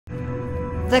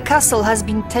The castle has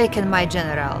been taken, my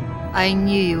general. I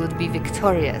knew you would be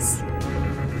victorious.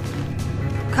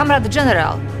 Comrade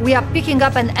General, we are picking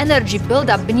up an energy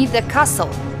buildup beneath the castle.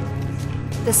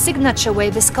 The signature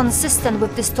wave is consistent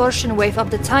with distortion wave of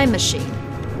the time machine.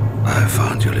 I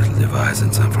found your little device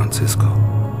in San Francisco.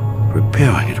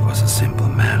 Repairing it was a simple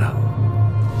matter.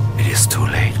 It is too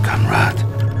late, comrade.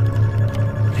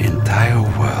 The entire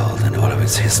world and all of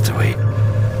its history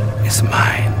is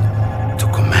mine to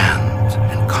command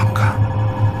and conquer.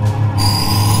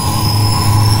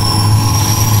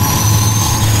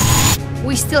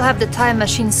 We still have the time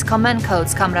machine's command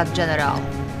codes, Comrade General.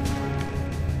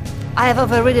 I have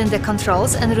overridden the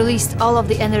controls and released all of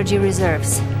the energy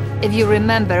reserves. If you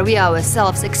remember, we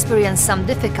ourselves experienced some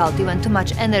difficulty when too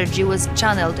much energy was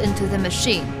channeled into the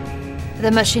machine.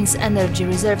 The machine's energy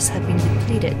reserves have been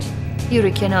depleted.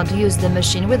 Yuri cannot use the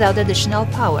machine without additional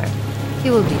power. He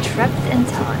will be trapped in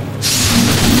time.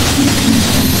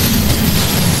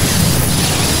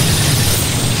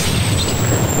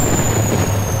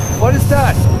 What is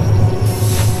that?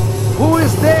 Who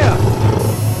is there?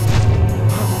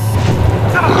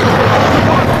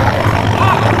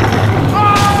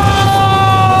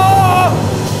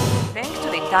 Thanks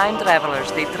to the time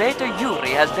travelers, the traitor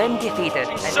Yuri has been defeated.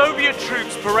 Soviet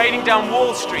troops parading down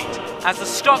Wall Street as the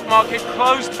stock market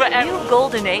closed forever. New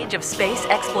golden age of space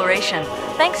exploration,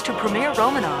 thanks to Premier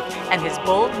Romanov and his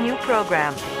bold new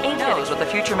program. Who knows what the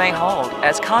future may hold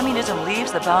as communism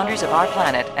leaves the boundaries of our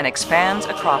planet and expands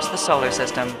across the solar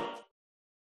system.